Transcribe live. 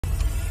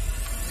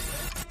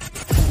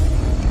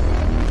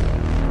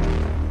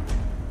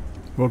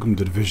Welcome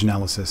to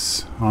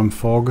Divisionalysis. I'm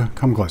Fog.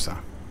 Come closer.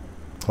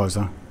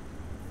 Closer.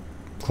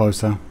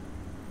 Closer.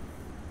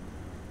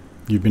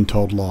 You've been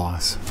told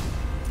lies.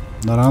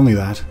 Not only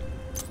that,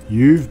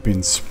 you've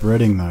been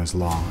spreading those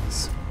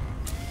lies.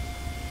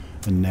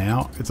 And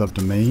now it's up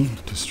to me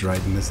to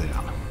straighten this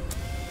out.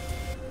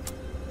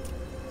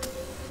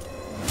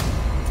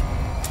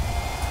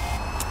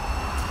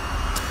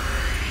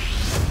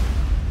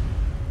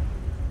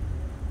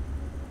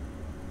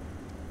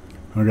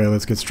 Okay,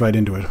 let's get straight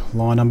into it.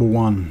 Lie number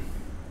 1.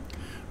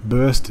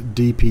 Burst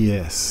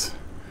DPS.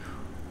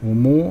 Or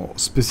more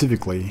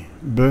specifically,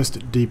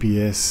 Burst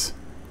DPS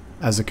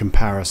as a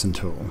comparison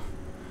tool.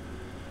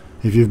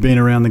 If you've been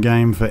around the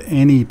game for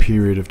any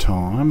period of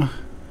time,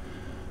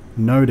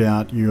 no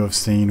doubt you have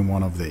seen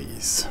one of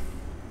these.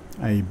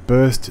 A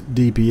Burst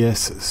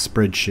DPS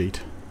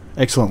spreadsheet.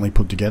 Excellently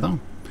put together.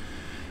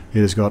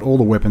 It has got all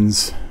the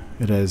weapons.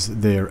 It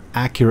has their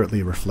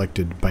accurately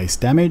reflected base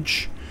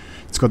damage.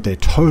 It's got their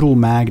total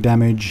mag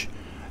damage,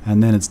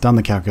 and then it's done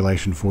the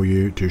calculation for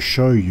you to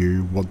show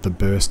you what the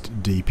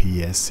burst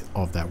DPS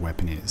of that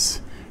weapon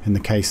is. In the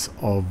case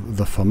of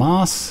the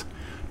FAMAS,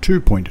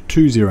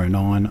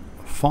 2.209,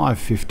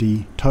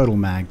 550 total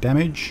mag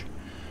damage,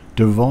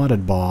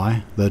 divided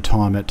by the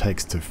time it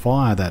takes to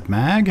fire that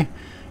mag,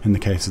 in the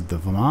case of the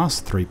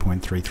FAMAS,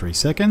 3.33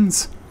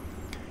 seconds,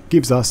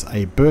 gives us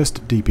a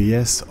burst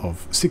DPS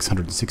of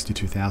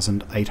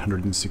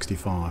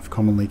 662,865,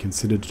 commonly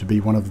considered to be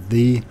one of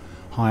the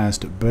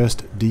highest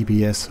burst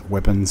DPS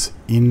weapons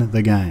in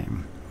the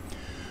game.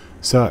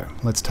 So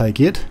let's take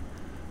it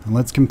and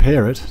let's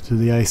compare it to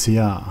the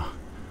ACR,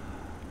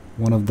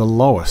 one of the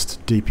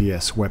lowest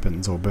DPS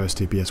weapons or burst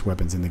DPS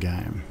weapons in the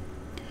game.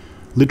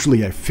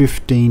 Literally a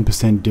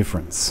 15%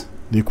 difference,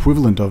 the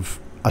equivalent of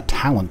a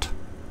talent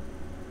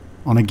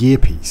on a gear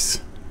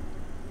piece.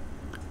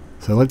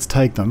 So let's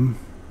take them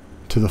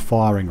to the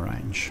firing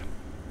range.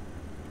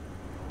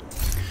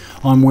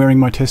 I'm wearing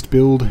my test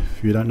build.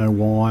 If you don't know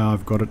why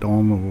I've got it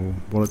on or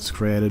what it's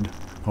created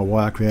or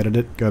why I created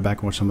it, go back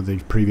and watch some of the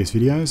previous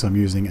videos. I'm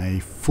using a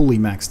fully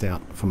maxed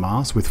out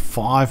FAMAS with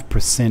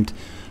 5%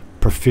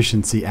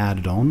 proficiency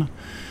added on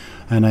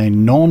and a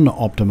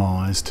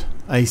non-optimized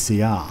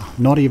ACR,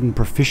 not even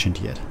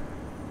proficient yet.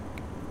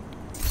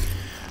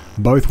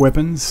 Both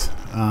weapons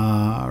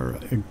are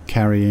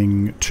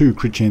carrying 2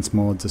 crit chance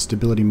mods, a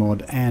stability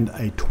mod and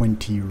a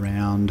 20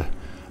 round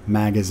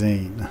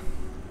magazine.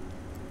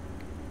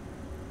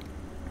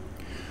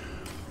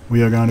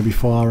 We are going to be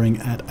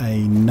firing at a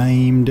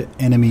named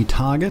enemy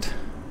target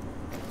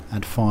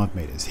at 5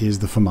 meters. Here's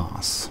the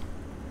FAMAS.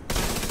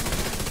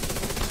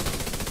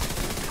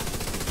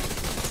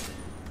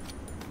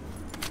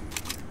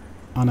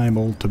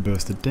 Unable to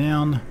burst it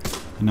down.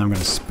 And now I'm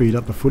going to speed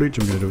up the footage.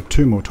 I'm going to do it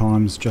 2 more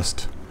times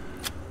just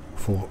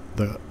for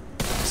the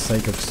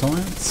sake of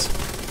science.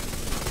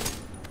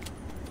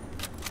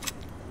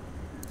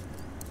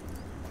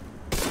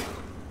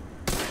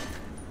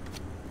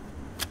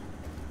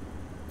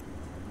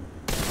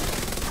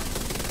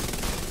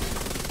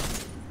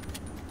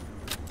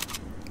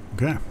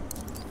 Okay.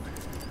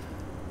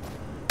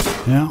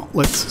 Now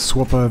let's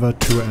swap over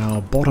to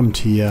our bottom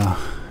tier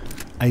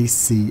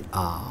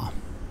ACR.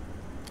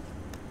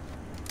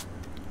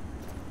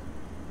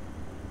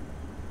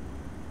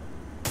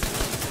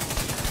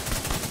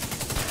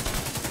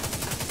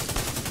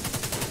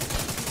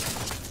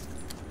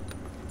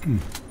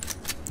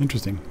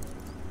 Interesting.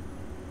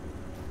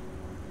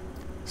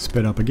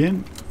 Sped up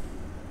again.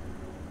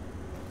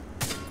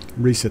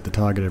 Reset the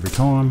target every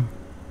time.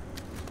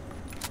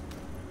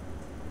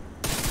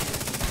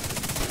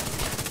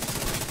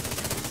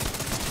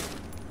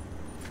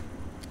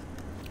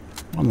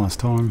 One last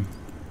time.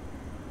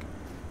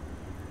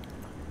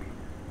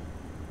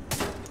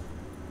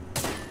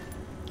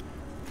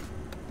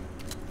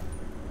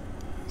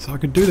 So I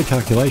could do the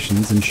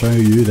calculations and show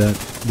you that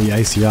the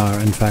ACR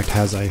in fact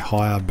has a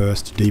higher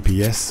burst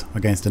DPS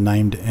against a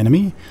named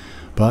enemy,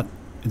 but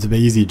it's a bit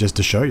easy just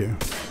to show you.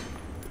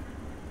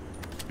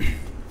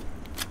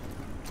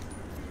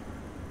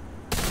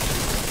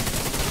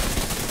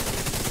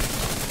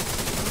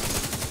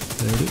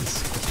 There it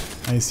is.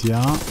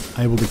 ACR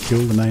able to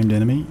kill the named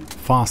enemy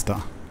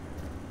faster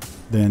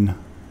than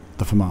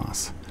the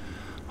FAMAS.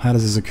 How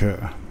does this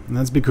occur? And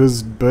that's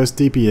because burst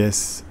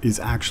DPS is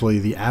actually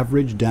the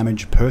average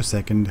damage per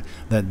second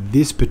that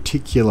this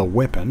particular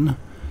weapon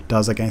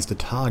does against a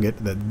target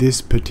that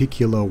this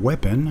particular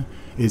weapon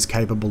is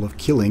capable of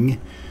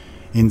killing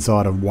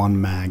inside of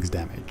 1 mag's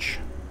damage.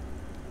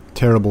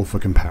 Terrible for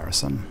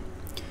comparison.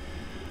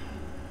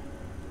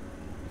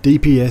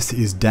 DPS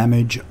is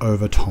damage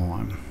over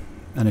time.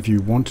 And if you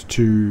want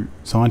to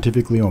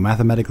scientifically or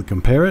mathematically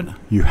compare it,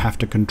 you have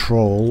to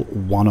control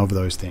one of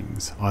those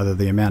things. Either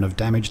the amount of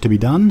damage to be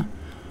done,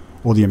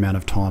 or the amount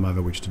of time over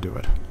which to do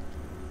it.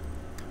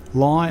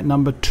 Lie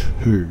number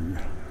 2.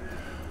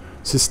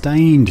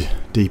 Sustained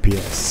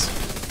DPS.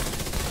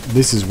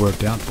 This is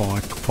worked out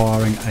by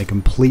firing a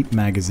complete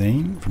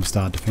magazine from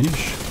start to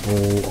finish,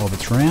 all of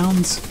its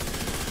rounds,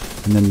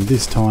 and then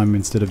this time,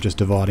 instead of just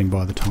dividing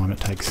by the time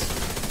it takes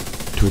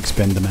to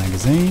expend the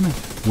magazine,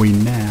 we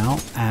now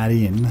add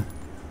in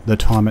the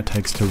time it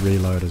takes to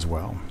reload as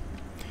well.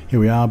 Here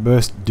we are,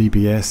 Burst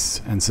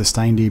DPS and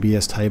Sustained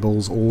DPS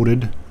tables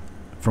ordered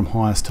from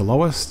highest to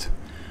lowest.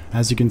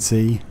 As you can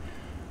see,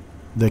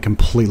 they're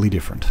completely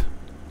different.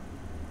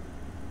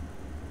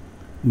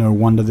 No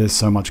wonder there's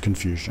so much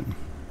confusion.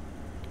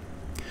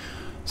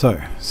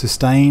 So,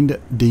 Sustained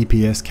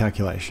DPS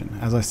calculation.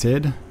 As I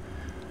said,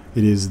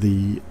 it is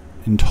the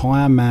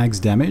entire mag's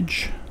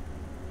damage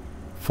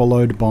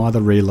followed by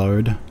the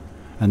reload,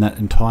 and that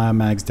entire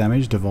mag's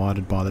damage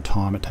divided by the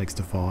time it takes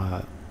to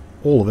fire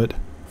all of it,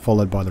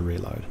 followed by the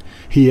reload.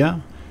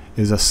 Here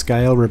is a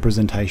scale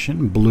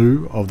representation,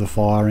 blue of the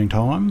firing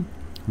time,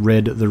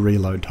 red the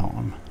reload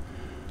time.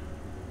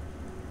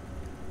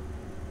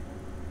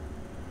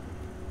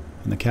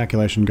 And the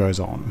calculation goes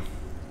on.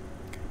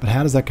 But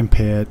how does that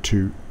compare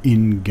to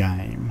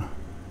in-game?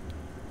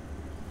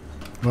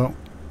 Well,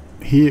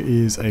 here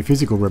is a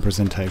physical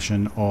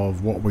representation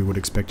of what we would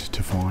expect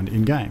to find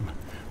in-game.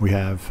 We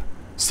have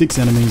 6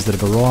 enemies that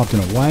have arrived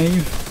in a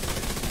wave.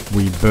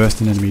 We burst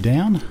an enemy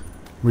down,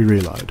 we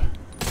reload.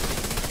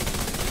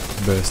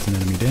 Burst an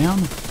enemy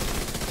down,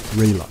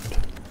 reload.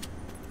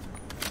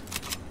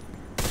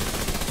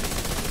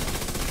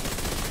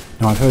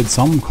 Now, I've heard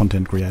some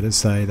content creators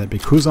say that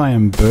because I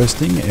am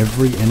bursting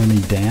every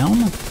enemy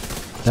down,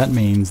 that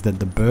means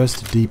that the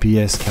burst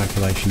DPS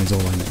calculation is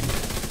all I need.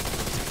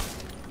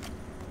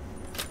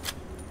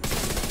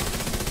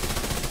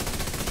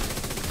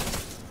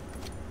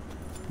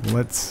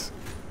 Let's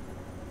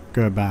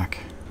go back,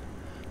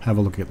 have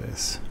a look at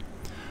this.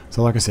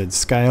 So like I said,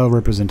 scale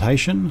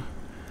representation,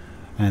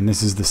 and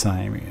this is the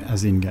same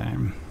as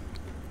in-game.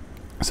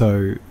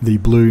 So the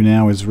blue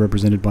now is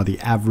represented by the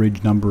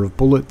average number of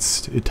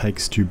bullets it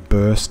takes to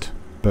burst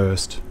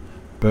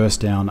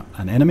down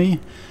an enemy,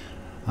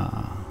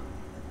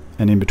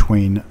 and in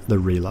between the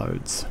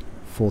reloads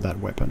for that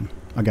weapon.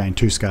 Again,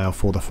 to scale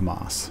for the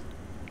FAMAS.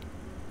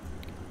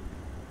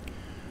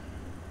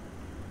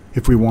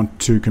 If we want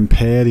to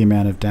compare the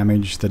amount of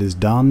damage that is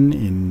done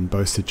in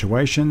both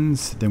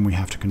situations, then we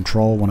have to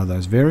control one of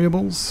those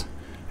variables.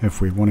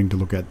 If we're wanting to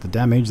look at the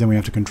damage, then we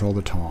have to control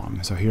the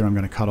time. So here I'm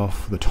going to cut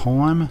off the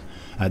time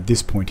at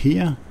this point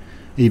here,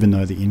 even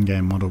though the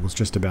in-game model was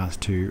just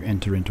about to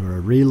enter into a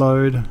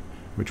reload,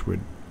 which would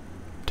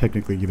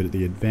technically give it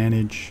the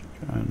advantage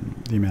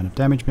and the amount of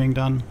damage being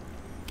done.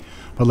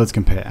 But let's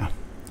compare.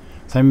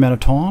 Same amount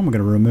of time, we're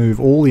going to remove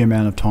all the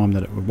amount of time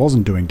that it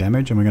wasn't doing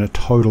damage, and we're going to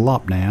total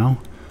up now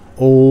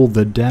all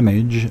the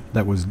damage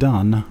that was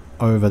done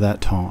over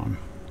that time.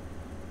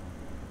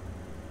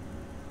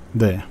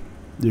 There,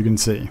 you can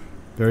see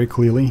very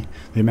clearly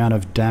the amount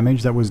of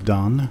damage that was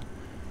done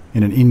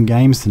in an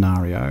in-game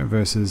scenario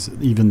versus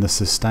even the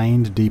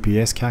Sustained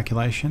DPS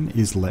calculation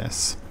is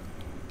less.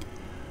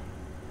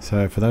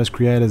 So for those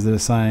creators that are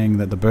saying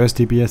that the Burst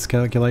DPS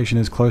calculation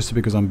is closer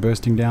because I'm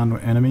bursting down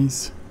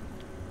enemies,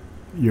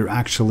 you're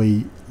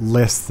actually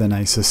less than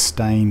a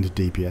Sustained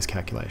DPS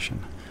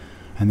calculation.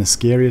 And the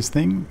scariest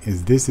thing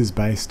is this is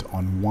based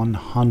on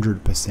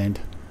 100%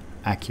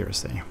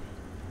 accuracy.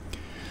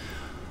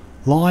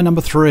 Lie number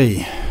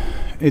 3.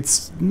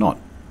 It's not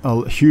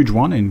a huge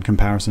one in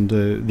comparison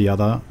to the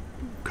other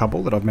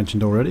couple that I've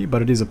mentioned already,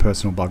 but it is a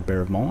personal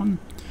bugbear of mine.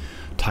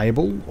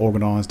 Table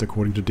organized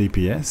according to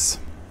DPS.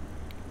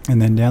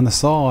 And then down the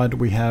side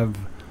we have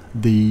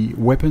the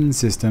weapon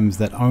systems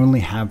that only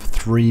have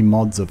 3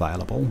 mods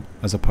available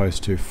as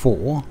opposed to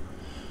 4.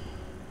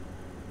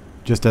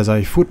 Just as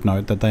a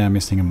footnote that they are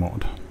missing a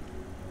mod.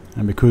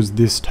 And because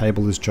this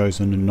table is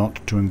chosen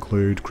not to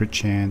include crit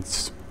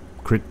chance,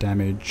 crit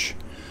damage,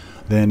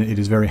 then it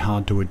is very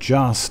hard to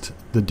adjust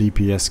the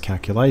DPS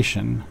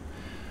calculation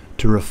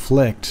to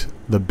reflect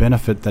the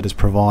benefit that is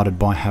provided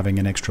by having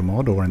an extra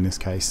mod, or in this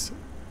case,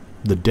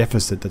 the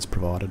deficit that's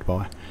provided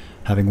by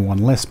having 1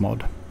 less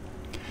mod.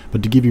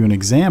 But to give you an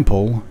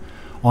example,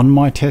 on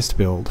my test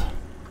build,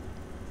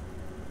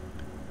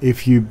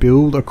 if you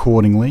build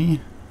accordingly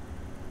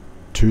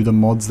to the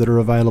mods that are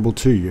available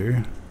to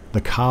you,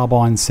 the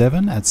Carbine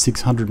 7 at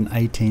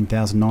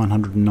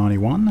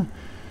 618,991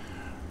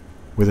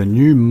 with a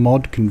new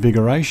mod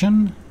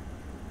configuration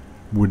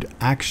would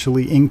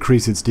actually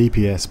increase its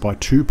DPS by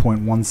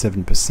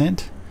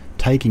 2.17%,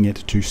 taking it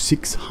to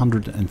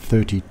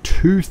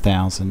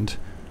 632,000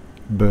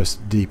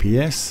 burst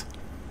DPS,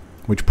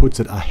 which puts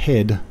it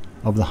ahead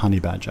of the Honey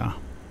Badger.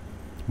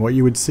 What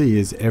you would see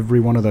is every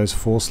one of those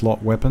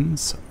 4-slot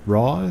weapons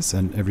rise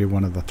and every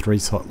one of the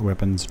 3-slot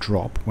weapons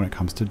drop when it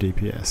comes to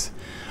DPS.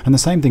 And the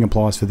same thing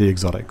applies for the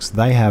exotics.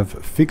 They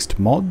have fixed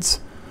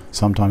mods,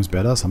 sometimes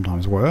better,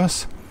 sometimes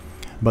worse,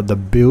 but the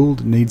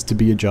build needs to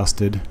be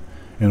adjusted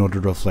in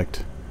order to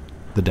reflect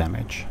the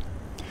damage.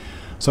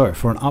 So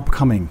for an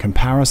upcoming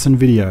comparison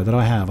video that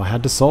I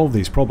had to solve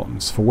these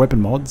problems. For weapon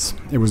mods,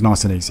 it was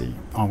nice and easy.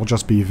 I will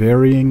just be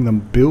varying the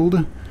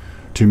build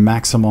to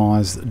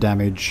maximize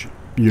damage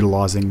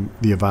utilizing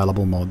the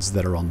available mods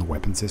that are on the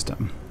weapon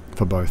system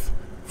for both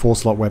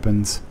 4-slot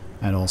weapons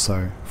and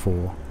also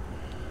for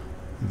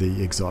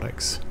the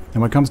exotics.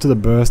 And when it comes to the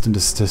burst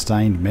and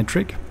sustained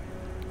metric,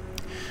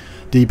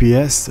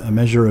 DPS, a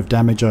measure of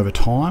damage over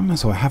time,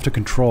 so I have to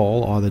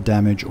control either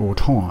damage or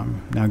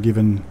time. Now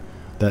given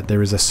that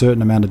there is a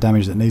certain amount of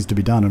damage that needs to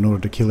be done in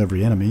order to kill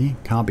every enemy,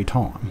 can't be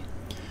time.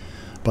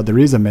 But there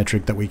is a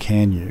metric that we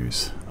can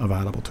use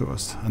available to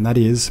us, and that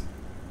is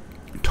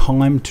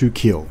time to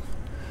kill.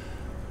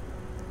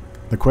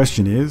 The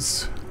question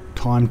is,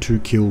 time to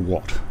kill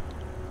what?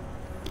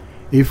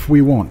 If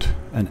we want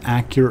an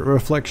accurate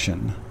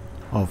reflection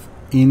of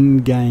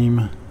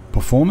in-game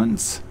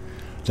performance,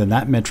 then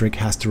that metric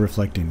has to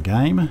reflect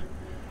in-game,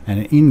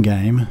 and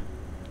in-game,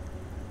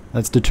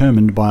 that's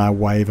determined by a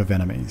wave of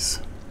enemies.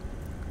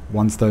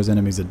 Once those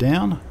enemies are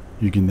down,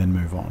 you can then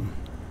move on.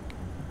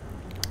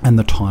 And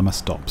the timer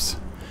stops.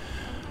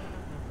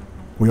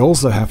 We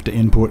also have to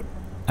input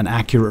an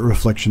accurate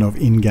reflection of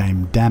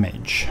in-game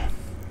damage.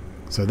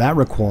 So that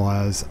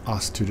requires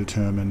us to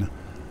determine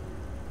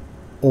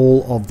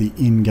all of the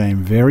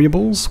in-game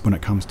variables when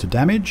it comes to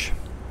damage.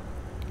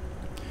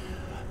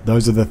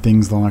 Those are the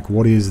things like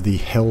what is the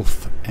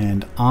health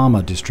and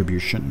armor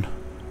distribution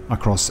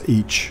across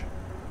each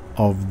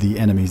of the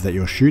enemies that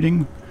you're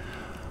shooting.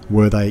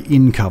 Were they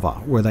in cover?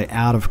 Were they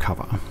out of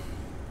cover?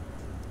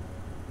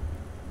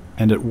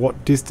 And at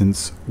what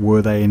distance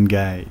were they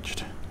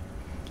engaged?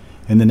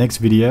 In the next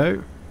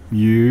video,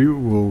 you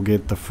will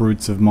get the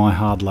fruits of my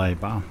hard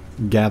labor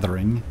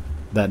gathering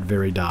that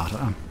very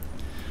data.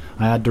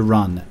 I had to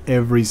run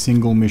every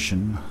single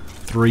mission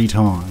 3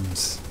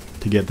 times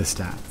to get the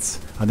stats.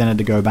 I then had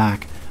to go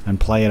back and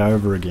play it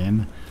over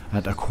again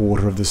at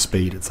 1/4 of the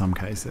speed in some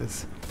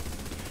cases.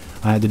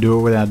 I had to do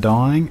it without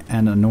dying,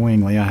 and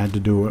annoyingly I had to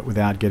do it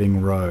without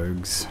getting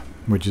rogues,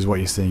 which is what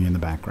you're seeing in the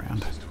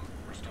background.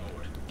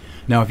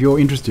 Now if you're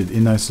interested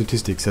in those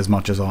statistics as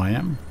much as I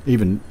am,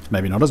 even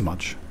maybe not as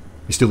much,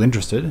 you're still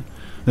interested,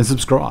 then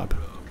subscribe.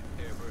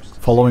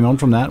 Following on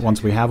from that,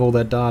 once we have all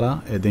that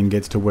data, it then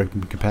gets to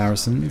weapon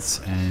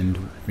comparisons, and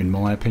in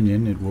my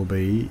opinion it will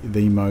be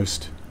the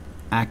most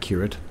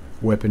accurate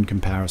weapon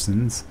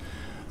comparisons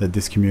that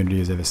this community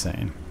has ever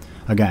seen.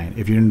 Again,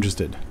 if you're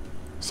interested,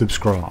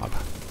 subscribe.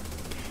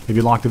 If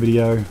you like the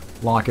video,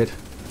 like it,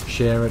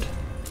 share it,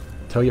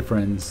 tell your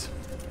friends.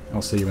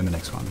 I'll see you in the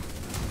next one.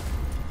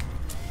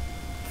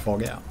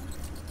 Fog out.